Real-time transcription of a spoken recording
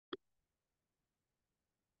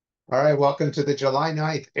All right, welcome to the July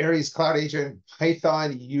 9th Aries Cloudagent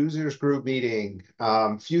Python Users Group meeting.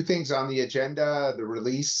 Few things on the agenda. The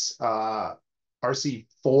release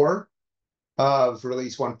RC4 of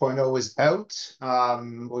release 1.0 is out.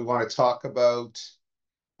 We want to talk about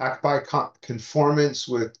ACA-Py conformance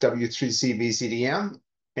with W3C VCDM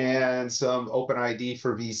and some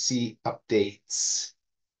OpenID4vci updates.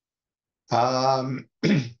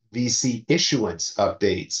 VC issuance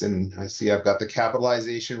updates. And I see I've got the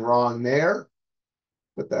capitalization wrong there,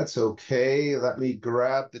 but that's okay. Let me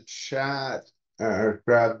grab the chat or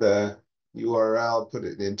grab the URL, put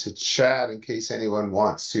it into chat in case anyone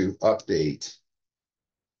wants to update.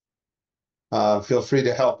 Feel free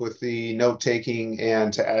to help with the note taking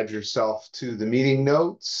and to add yourself to the meeting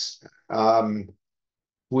notes.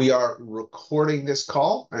 We are recording this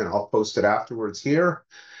call and I'll post it afterwards here.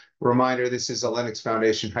 Reminder, this is a Linux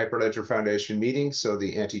Foundation Hyperledger Foundation meeting, so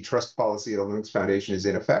the antitrust policy of the Linux Foundation is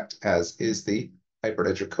in effect, as is the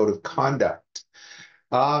Hyperledger Code of Conduct.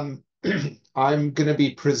 I'm going to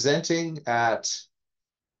be presenting at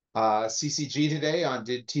CCG today on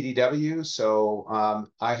TDW, so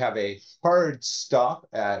I have a hard stop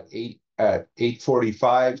at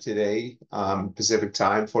 8:45 today, Pacific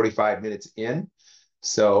time, 45 minutes in.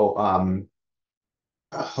 So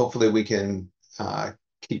hopefully we can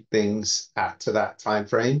keep things to that time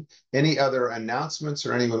frame. Any other announcements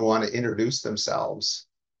or anyone want to introduce themselves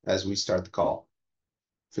as we start the call?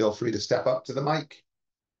 Feel free to step up to the mic.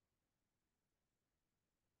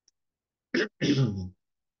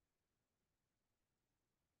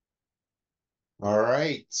 All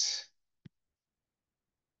right.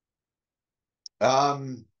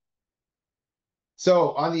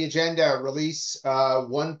 So on the agenda, release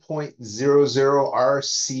 1.00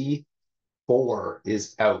 RC4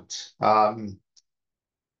 is out.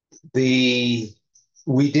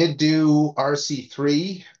 We did do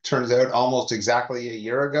RC3, turns out almost exactly a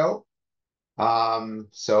year ago.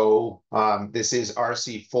 This is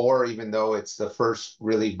RC4, even though it's the first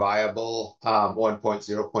really viable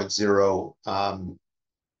 1.0.0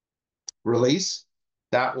 release.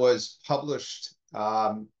 That was published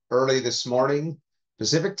early this morning,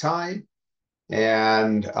 Pacific time,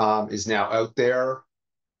 and is now out there.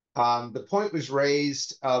 The point was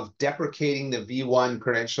raised of deprecating the V1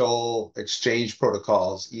 credential exchange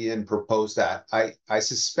protocols. Ian proposed that. I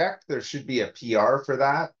suspect there should be a PR for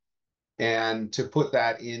that, and to put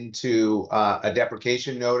that into a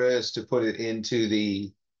deprecation notice, to put it into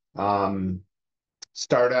the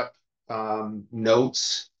startup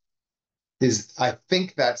notes, I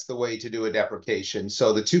think that's the way to do a deprecation.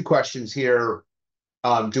 So the two questions here,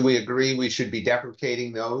 do we agree we should be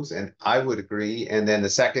deprecating those? And I would agree. And then the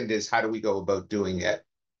second is, how do we go about doing it?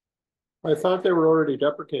 I thought they were already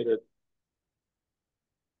deprecated.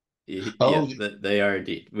 Yeah, they are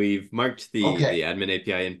indeed. We've marked the okay. admin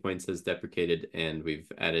API endpoints as deprecated, and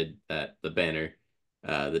we've added the banner,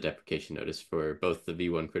 the deprecation notice for both the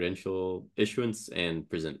V1 credential issuance and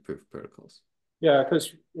present proof protocols. Yeah,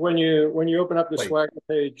 because when you open up the Swagger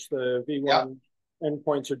page, the V1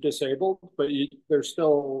 endpoints are disabled, but you can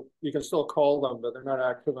still call them, but they're not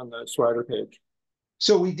active on the Swagger page.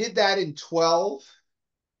 So we did that in 12.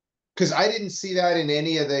 Because I didn't see that in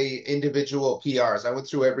any of the individual PRs. I went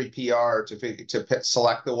through every PR to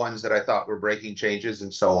select the ones that I thought were breaking changes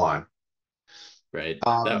and so on. Right.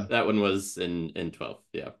 That one was in 12.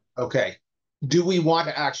 Yeah. Okay. Do we want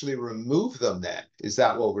to actually remove them then? Is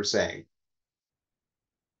that what we're saying?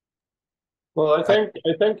 Well, I think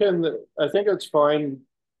it's fine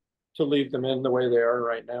to leave them in the way they are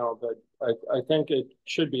right now, but I think it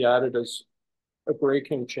should be added as a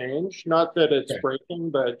breaking change. Not that it's breaking,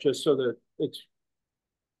 but just so that it's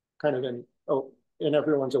kind of in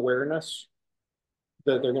everyone's awareness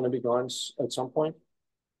that they're going to be gone at some point.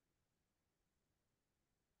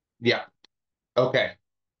 Yeah. Okay.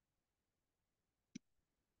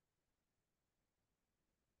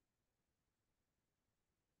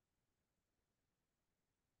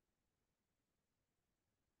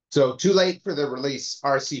 So too late for the release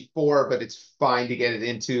RC4, but it's fine to get it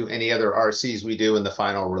into any other RCs we do in the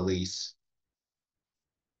final release.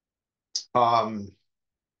 So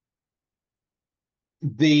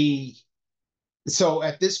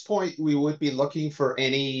at this point, we would be looking for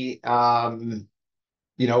any,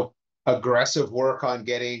 aggressive work on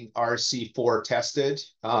getting RC4 tested.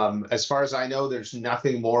 As far as I know, there's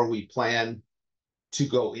nothing more we plan to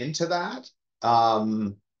go into that.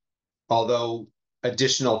 Although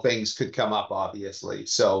additional things could come up, obviously.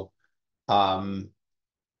 So,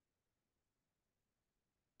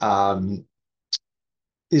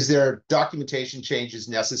 is there documentation changes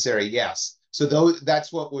necessary? Yes. So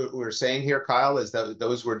that's what we're saying here, Kyle, is that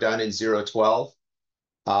those were done in 0.12.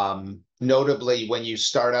 Notably, when you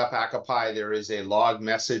start up ACA-Py, there is a log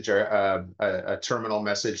message or a terminal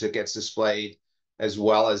message that gets displayed, as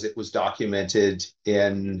well as it was documented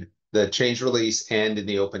in the change release and in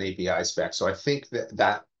the OpenAPI spec. So I think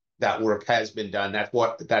that work has been done.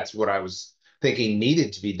 That's what I was thinking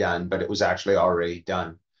needed to be done, but it was actually already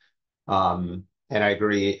done. And I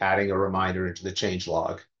agree, adding a reminder into the change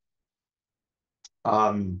log.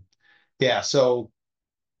 Yeah, so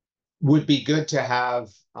would be good to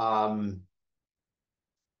have, you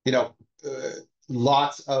know,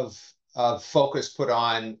 lots of focus put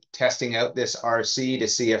on testing out this RC to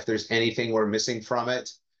see if there's anything we're missing from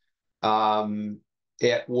it.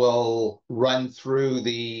 It will run through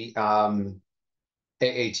the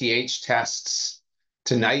AATH tests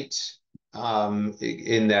tonight,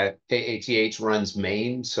 in that AATH runs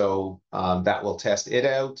main, so that will test it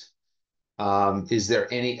out. Is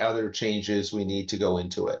there any other changes we need to go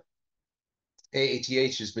into it?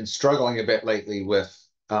 AATH has been struggling a bit lately with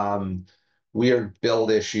weird build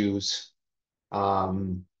issues.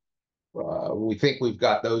 We think we've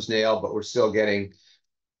got those nailed, but we're still getting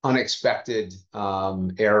unexpected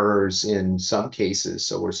errors in some cases,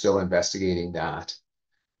 so we're still investigating that.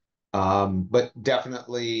 But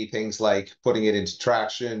definitely things like putting it into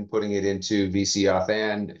traction, putting it into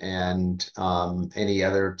VCauthn, and any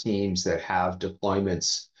other teams that have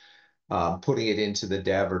deployments, putting it into the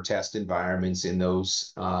dev or test environments in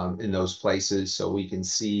those places, so we can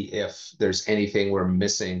see if there's anything we're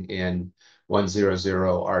missing in 100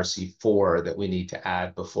 RC4 that we need to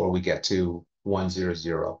add before we get to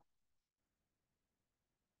 100.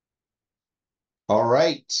 All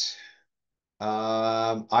right.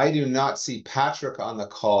 I do not see Patrick on the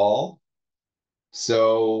call.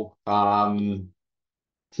 So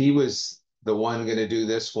he was the one going to do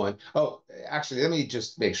this one. Oh, actually, let me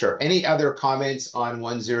just make sure. Any other comments on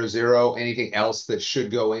 100? Anything else that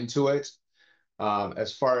should go into it?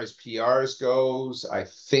 As far as PRs goes, I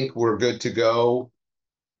think we're good to go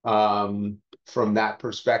from that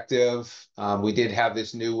perspective. We did have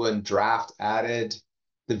this new one draft added.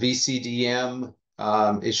 The VCDM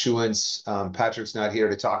issuance, Patrick's not here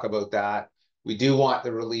to talk about that. We do want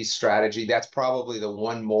the release strategy. That's probably the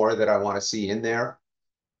one more that I want to see in there.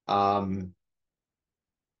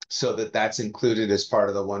 So that's included as part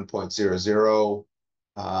of the 1.00.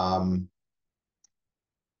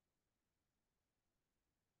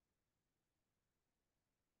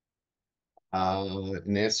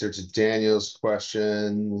 In answer to Daniel's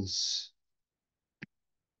questions,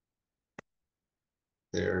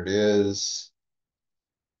 there it is.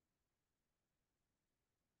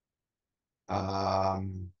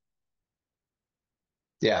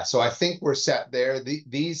 Yeah, so I think we're set there.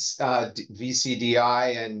 These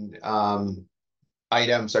VCDI and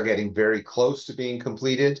items are getting very close to being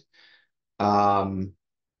completed. Ian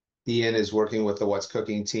is working with the What's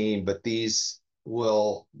Cooking team, but these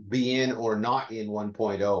will be in or not in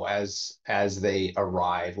 1.0 as they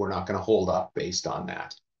arrive. We're not going to hold up based on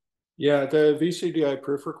that. Yeah, the VCDI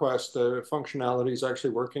proof request, the functionality is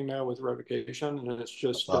actually working now with revocation, and it's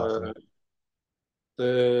just Awesome.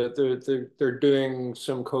 they're doing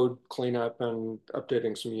some code cleanup and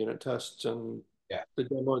updating some unit tests, and Yeah.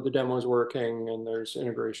 the demo is working, and there's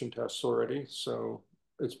integration tests already, so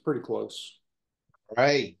it's pretty close.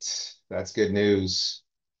 Right. That's good news.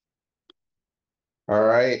 All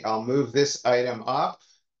right, I'll move this item up.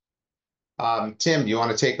 Tim, do you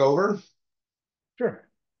want to take over? Sure.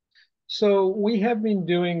 So we have been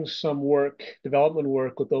doing some work, development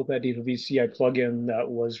work with OpenID4vci plugin that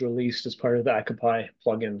was released as part of the ACA-Py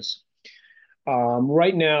plugins.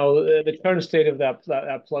 Right now, the current state of that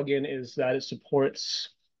plugin is that it supports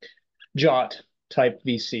JOT type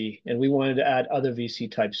VC, and we wanted to add other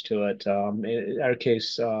VC types to it. In our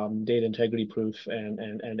case, data integrity proof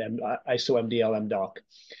and ISO MDL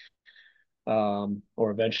MDoc,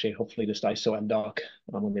 or eventually, hopefully, just ISO MDoc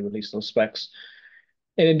when they release those specs.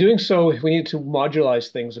 And in doing so, we need to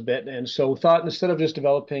modularize things a bit. And so we thought instead of just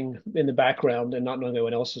developing in the background and not knowing what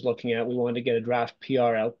anyone else is looking at, we wanted to get a draft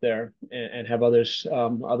PR out there and have others,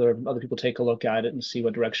 other people take a look at it and see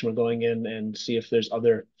what direction we're going in and see if there's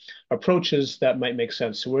other approaches that might make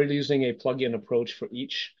sense. So we're using a plugin approach for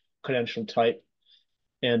each credential type.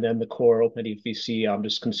 And then the core OpenID4vci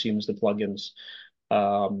just consumes the plugins.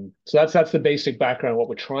 So that's the basic background of what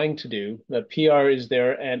we're trying to do. The PR is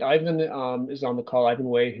there, and Ivan is on the call. Ivan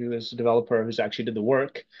Way, who is a developer who's actually did the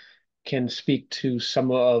work, can speak to some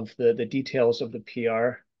of the details of the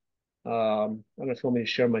PR. I don't know if you want me to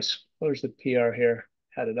share my. Where's the PR here?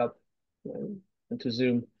 Had it up into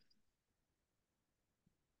Zoom.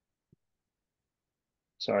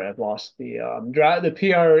 sorry, I've lost the the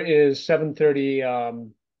PR is 730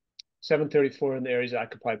 734 in the Aries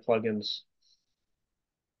ACA-Py plugins.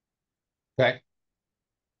 Okay.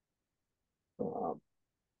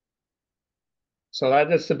 So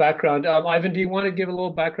that's the background. Ivan, do you want to give a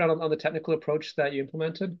little background on the technical approach that you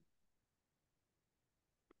implemented?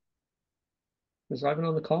 Is Ivan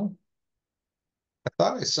on the call? I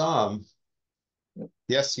thought I saw him.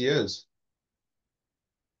 Yes, he is.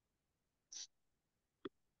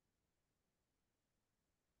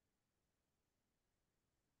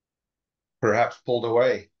 Perhaps pulled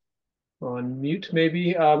away. On mute,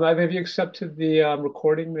 maybe. Ivan, have you accepted the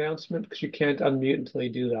recording announcement? Because you can't unmute until you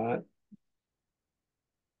do that.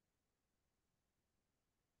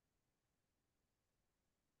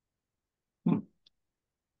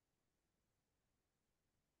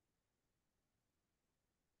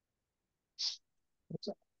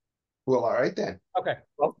 Well, all right then. Okay.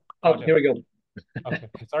 Oh, here we go. Okay.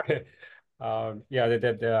 Sorry. Yeah,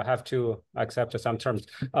 they have to accept some terms.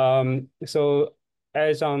 So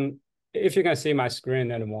as if you can see my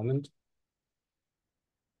screen at the moment,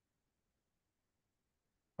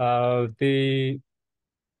 the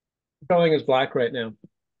Showing is black right now.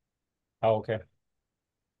 okay.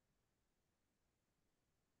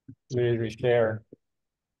 Let me reshare.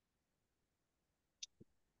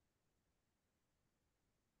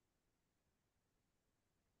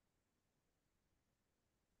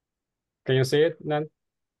 Can you see it then?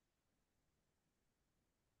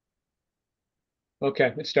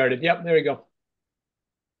 Okay, it started. Yep, there we go.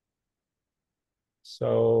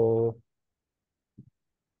 So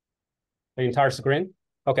the entire screen.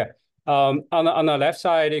 Okay. On the left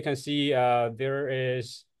side, you can see there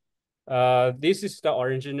is this is the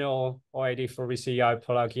original OpenID4vci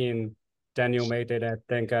plugin. Daniel made it. I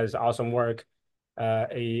think as awesome work.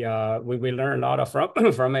 We learned a lot of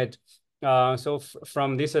from it. So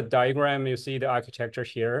from this diagram, you see the architecture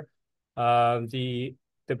here. The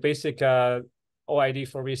basic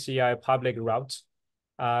OpenID4vci public route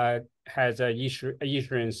has a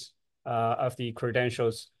issuance of the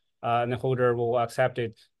credentials, and the holder will accept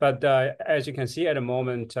it. But as you can see at the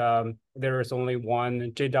moment, there is only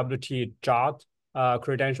one JWT JOT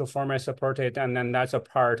credential format supported, and then that's a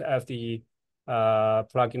part of the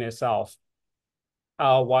plugin itself.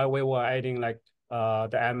 While we were adding like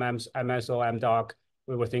the MSO, MDoc,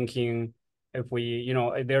 we were thinking if we,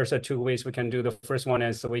 there's two ways we can do. The first one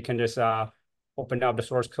is we can just open up the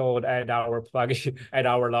source code, add our plugin, add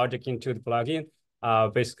our logic into the plugin.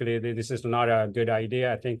 Basically, this is not a good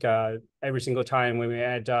idea. I think every single time when we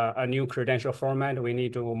add a new credential format, we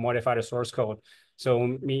need to modify the source code. So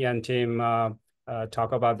me and Tim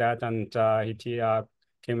talk about that, and he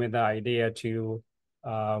came with the idea to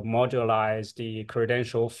modularize the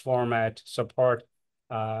credential format support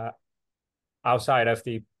outside of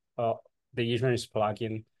the insurance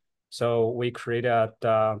plugin. So we created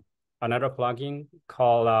another plugin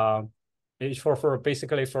called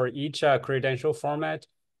basically for each credential format,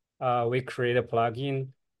 we create a plugin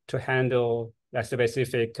to handle that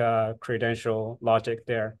specific credential logic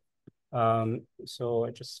there. So I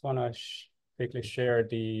just want to quickly share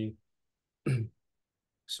the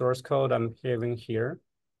source code I'm having here.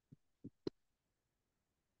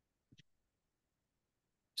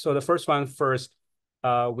 So the first one first,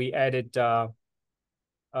 we added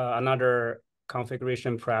another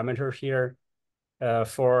configuration parameter here. We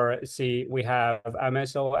have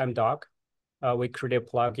MSO, MDoc. We create a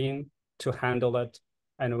plugin to handle it.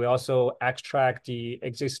 And we also extract the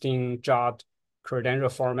existing JOT credential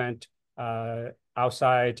format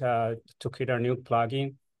outside to create a new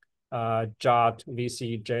plugin, JOT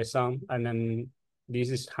VC JSON, and then this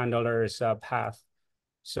is handler's path.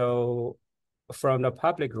 So from the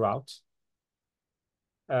public route,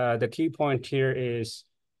 the key point here is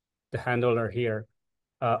the handler here.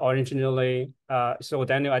 Originally, so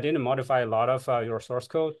Daniel, I didn't modify a lot of your source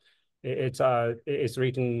code. It's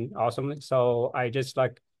written awesomely. So I just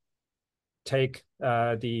take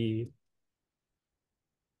the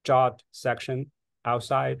JOT section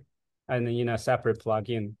outside and in a separate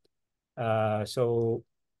plugin. So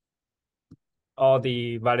all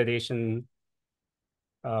the validation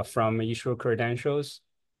from issue credentials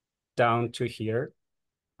down to here,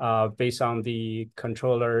 based on the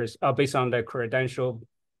controllers, based on the credential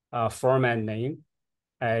format name,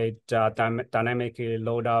 I dynamically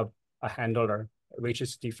load up a handler, which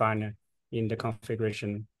is defined in the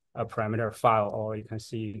configuration parameter file, or you can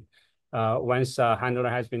see once a handler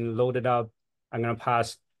has been loaded up, I'm going to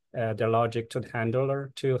pass the logic to the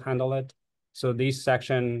handler to handle it. So this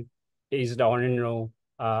section is the original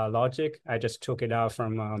logic. I just took it out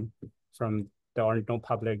from the original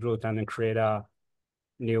public root and then create a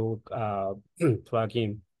new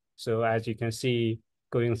plugin. So as you can see,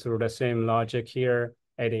 going through the same logic here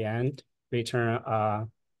at the end, return a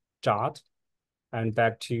JOT and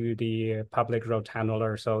back to the public road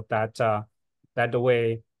handler. So that the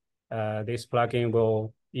way this plugin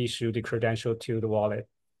will issue the credential to the wallet.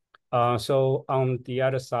 So on the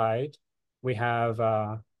other side, we have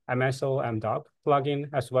MSO MDoc plugin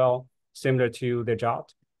as well, similar to the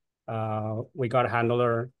JOT. We got a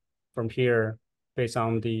handler from here based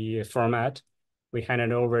on the format. We hand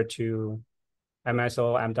it over to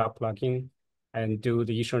MSO MDoc plugin and do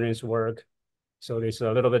the issuance work. So it's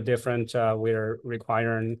a little bit different. We're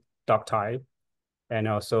requiring doc type and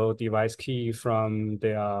also device key from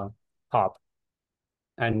the POP.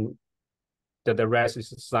 And the rest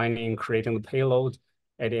is signing, creating the payload.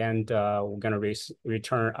 At the end, we're going to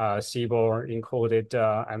return a CBOR encoded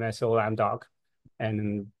MSO MDoc,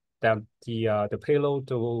 and that the payload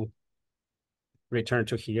will return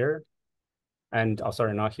to here. And oh,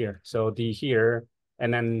 sorry, not here. So the here,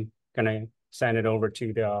 and then gonna send it over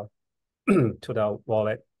to the to the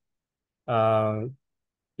wallet.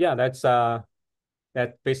 Yeah, that's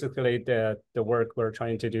basically the work we're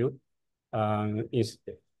trying to do. And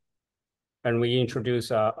we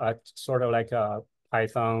introduce a sort of like a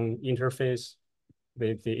Python interface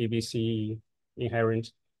with the ABC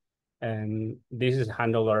inherent, and this is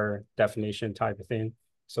handler definition type of thing,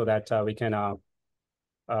 so that we can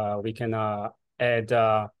add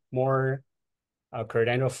more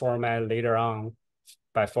credential format later on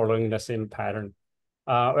by following the same pattern.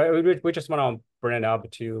 We just want to bring it up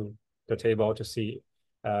to the table to see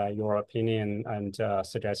your opinion and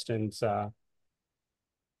suggestions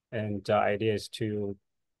and ideas to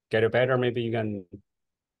get it better. Maybe you can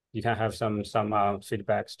have some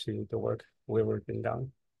feedbacks to the work we were being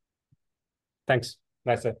done. Thanks.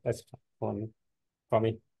 That's it. That's for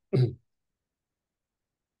me.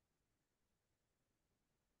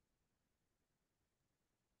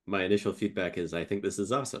 My initial feedback is I think this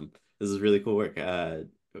is awesome. This is really cool work.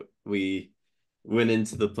 We went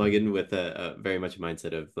into the plugin with a very much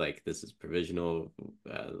mindset of like, this is provisional,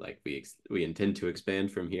 like we intend to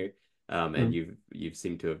expand from here. And you've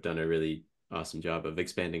seemed to have done a really awesome job of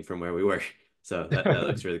expanding from where we were. So that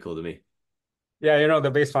looks really cool to me. Yeah, you know, the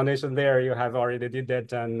base foundation there, you have already did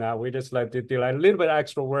that, and we just like did a little bit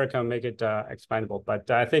extra work and make it expandable. But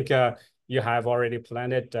I think you have already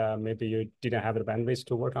planned it. Maybe you didn't have the bandwidth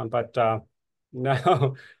to work on, but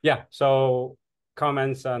no, yeah. So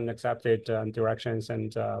comments and accepted directions,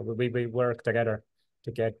 and we work together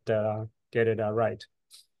to get it right.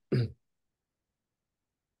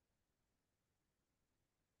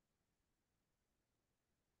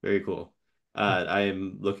 Very cool. I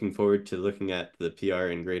am looking forward to looking at the PR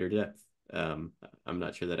in greater depth. I'm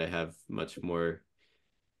not sure that I have much more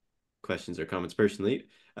questions or comments personally,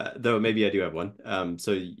 though maybe I do have one.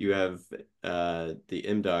 So you have the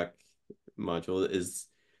MDoc module is,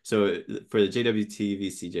 so for the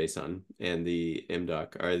JWT JSON and the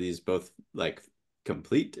MDoc, are these both like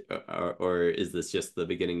complete, or is this just the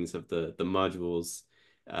beginnings of the modules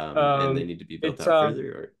and they need to be built out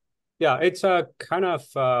further? Or yeah, it's a kind of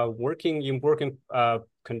working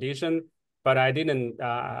condition, but I didn't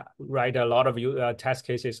write a lot of test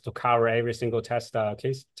cases to cover every single test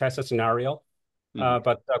scenario.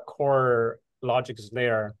 But the core logic is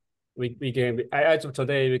there. We can, as of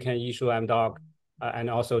today, we can issue MDoc and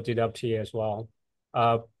also DWT as well.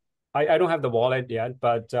 I don't have the wallet yet,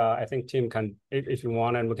 but I think Tim can, if you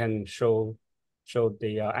want, and we can show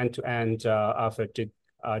the end-to-end of a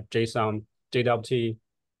JSON DWT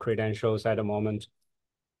credentials at the moment.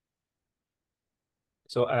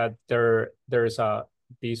 So there's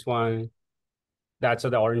this one, that's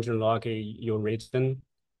the original log you written.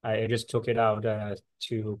 I just took it out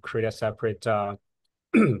to create a separate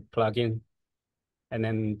plugin. And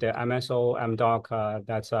then the MSO MDoc,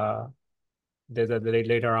 that's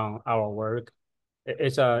later on our work.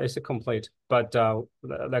 It's a complete, but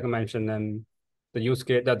like I mentioned, then the use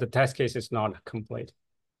case, the test case is not complete.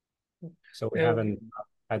 So we haven't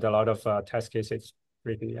had a lot of test cases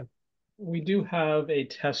written yet. We do have a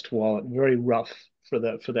test wallet, very rough for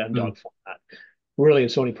the MDoc format. Really,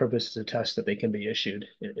 its only purpose is to test that they can be issued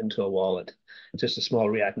into a wallet. It's just a small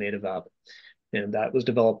React Native app, and that was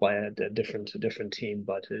developed by a different team,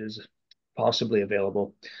 but it is possibly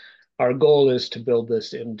available. Our goal is to build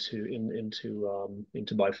this into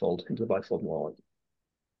Bifold, into the Bifold wallet.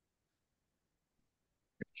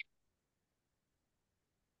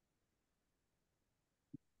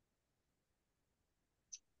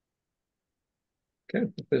 Okay,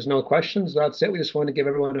 if there's no questions, that's it. We just want to give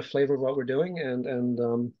everyone a flavor of what we're doing,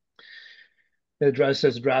 and The address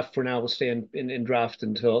says draft for now. Will stay in draft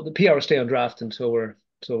until the PR will stay on draft until we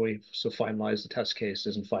finalize the test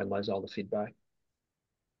cases and finalize all the feedback.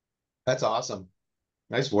 That's awesome.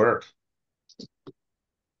 Nice work.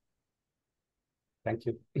 Thank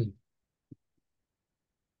you.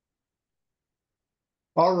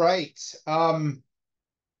 All right.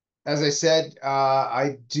 As I said,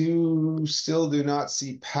 I still do not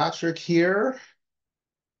see Patrick here.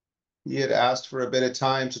 He had asked for a bit of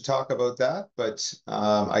time to talk about that, but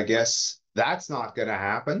I guess that's not going to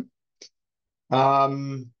happen.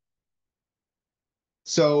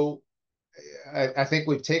 So I think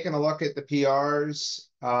we've taken a look at the PRs.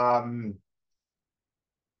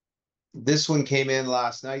 This one came in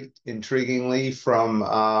last night, intriguingly,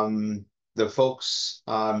 from the folks.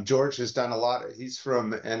 George has done a lot. He's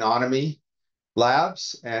from Anomaly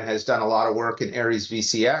Labs and has done a lot of work in Aries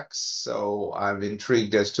VCX. So I'm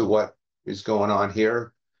intrigued as to what is going on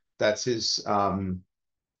here. That's his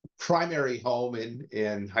primary home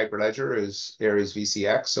in Hyperledger is Aries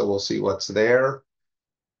VCX. So we'll see what's there.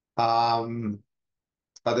 Other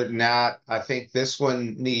than that, I think this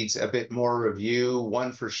one needs a bit more review.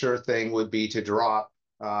 One for sure thing would be to drop.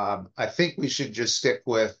 I think we should just stick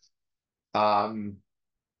with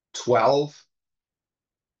 12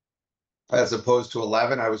 as opposed to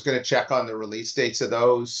 11. I was going to check on the release dates of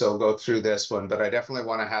those, so go through this one, but I definitely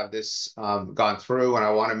want to have this gone through, and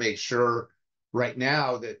I want to make sure right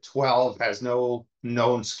now that 12 has no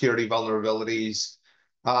known security vulnerabilities.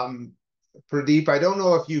 Pradeep, I don't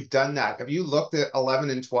know if you've done that. Have you looked at 11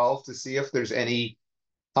 and 12 to see if there's any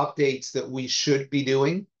updates that we should be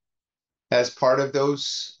doing as part of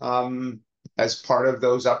those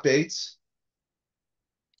updates?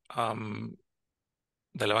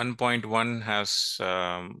 The 11.1 has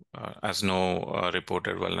no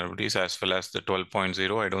reported vulnerabilities, as well as the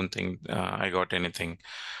 12.0. I don't think I got anything.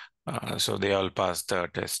 So they all passed the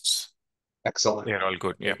tests. Excellent. They're all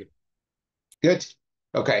good. Yeah. Good.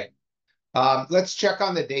 Okay. Let's check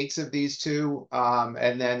on the dates of these two,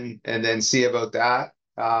 and then see about that.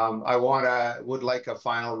 I would like a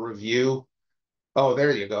final review. Oh,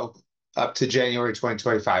 there you go. Up to January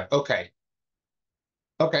 2025. Okay.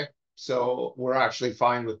 Okay. So we're actually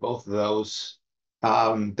fine with both of those.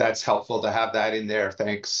 That's helpful to have that in there.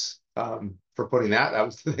 Thanks for putting that. That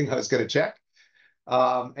was the thing I was going to check.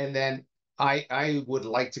 And then I would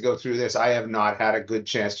like to go through this. I have not had a good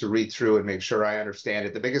chance to read through and make sure I understand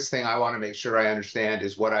it. The biggest thing I want to make sure I understand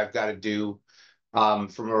is what I've got to do from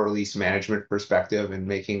a release management perspective and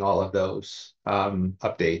making all of those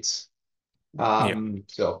updates.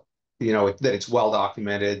 So, that it's well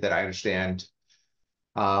documented, that I understand,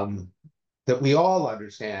 that we all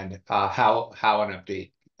understand how an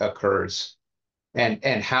update occurs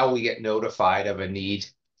and how we get notified of a need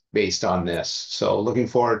based on this. So looking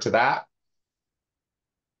forward to that.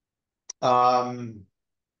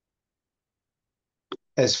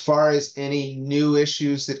 As far as any new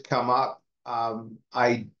issues that come up,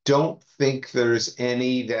 I don't think there's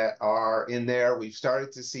any that are in there. We've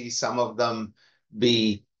started to see some of them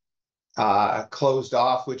be closed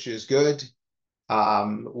off, which is good.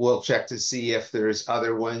 We'll check to see if there's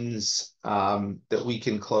other ones that we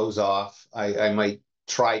can close off. I might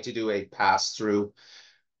try to do a pass through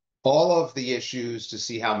all of the issues to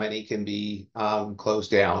see how many can be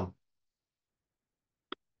closed down.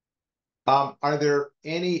 Are there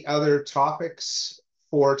any other topics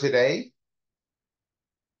for today?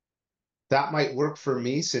 That might work for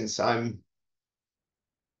me, since I'm,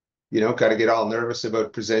 got to get all nervous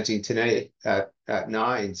about presenting today at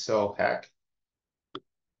 9. So heck.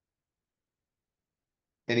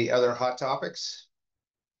 Any other hot topics?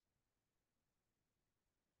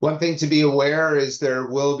 One thing to be aware is there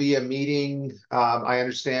will be a meeting, I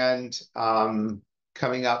understand,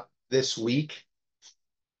 coming up this week,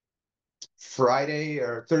 Thursday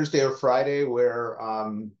or Friday, where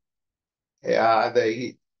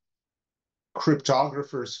the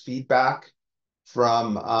cryptographers' feedback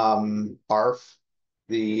from ARF,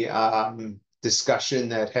 the discussion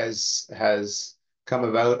that has come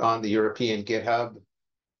about on the European GitHub,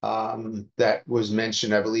 that was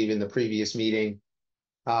mentioned, I believe, in the previous meeting.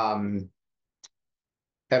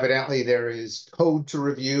 Evidently, there is code to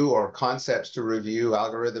review, or concepts to review,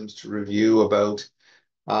 algorithms to review about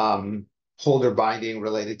holder binding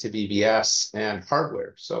related to BBS and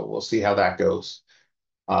hardware. So we'll see how that goes.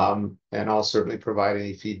 And I'll certainly provide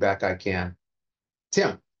any feedback I can.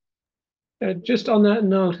 Tim. Just on that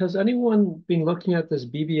note, has anyone been looking at this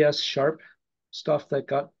BBS Sharp stuff that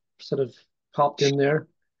got sort of popped in there?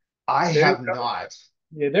 I have not.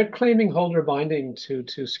 Yeah, they're claiming holder binding to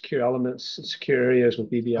secure elements, secure areas with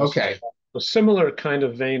BBS. Okay. a similar kind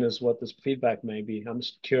of vein as what this feedback may be. I'm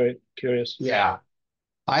just curious. Yeah.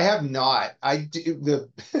 I have not. I do the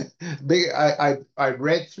big. I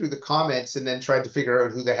read through the comments and then tried to figure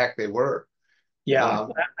out who the heck they were. Yeah,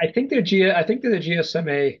 I think they're I think they're the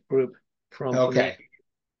GSMA group from the. Okay. I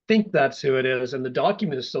think that's who it is, and the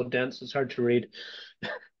document is so dense it's hard to read.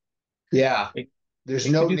 Yeah. I There's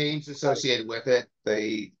think no they do. names associated with it.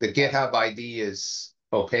 The GitHub ID is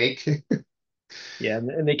opaque. Yeah,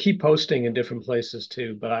 and they keep posting in different places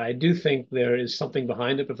too. But I do think there is something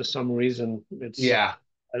behind it, but for some reason Yeah.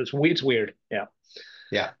 it's weird. Yeah.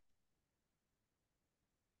 Yeah.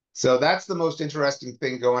 So that's the most interesting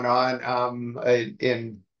thing going on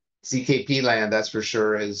in ZKP land, that's for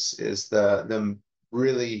sure, is the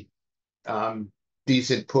really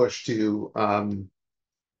decent push to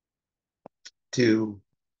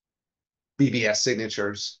BBS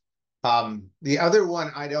signatures. The other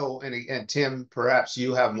one I know, and Tim, perhaps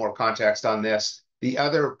you have more context on this. The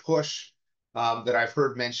other push that I've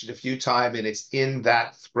heard mentioned a few times, and it's in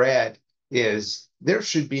that thread, is there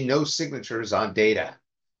should be no signatures on data.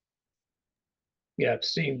 Yeah, I've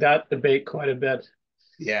seen that debate quite a bit.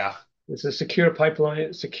 Yeah. It's a secure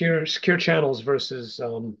pipeline, secure channels versus.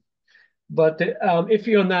 But if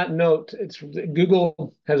you're on that note, it's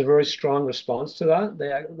Google has a very strong response to that.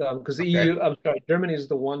 They because the Okay. EU, I'm sorry, Germany is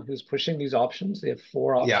the one who's pushing these options. They have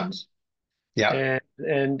 4 options. Yeah.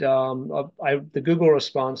 And the Google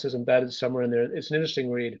response is embedded somewhere in there. It's an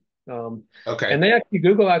interesting read. Okay. And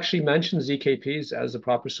Google actually mentions ZKPs as the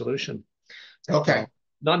proper solution. Okay.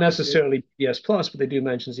 Not necessarily BS Plus, but they do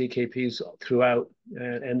mention ZKPs throughout,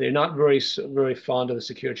 and they're not very fond of the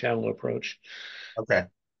secure channel approach. Okay.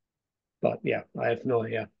 But yeah, I have no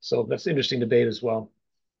idea. So that's an interesting debate as well.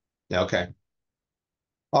 Okay.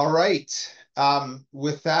 All right.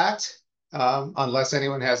 With that, unless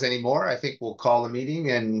anyone has any more, I think we'll call the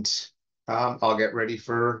meeting, and I'll get ready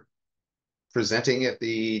for presenting at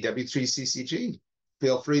the W3C CG.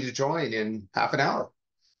 Feel free to join in half an hour.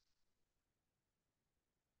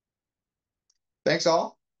 Thanks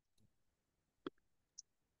all.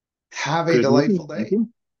 Have a delightful day. Thank you.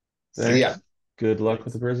 See ya. Good luck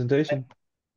with the presentation.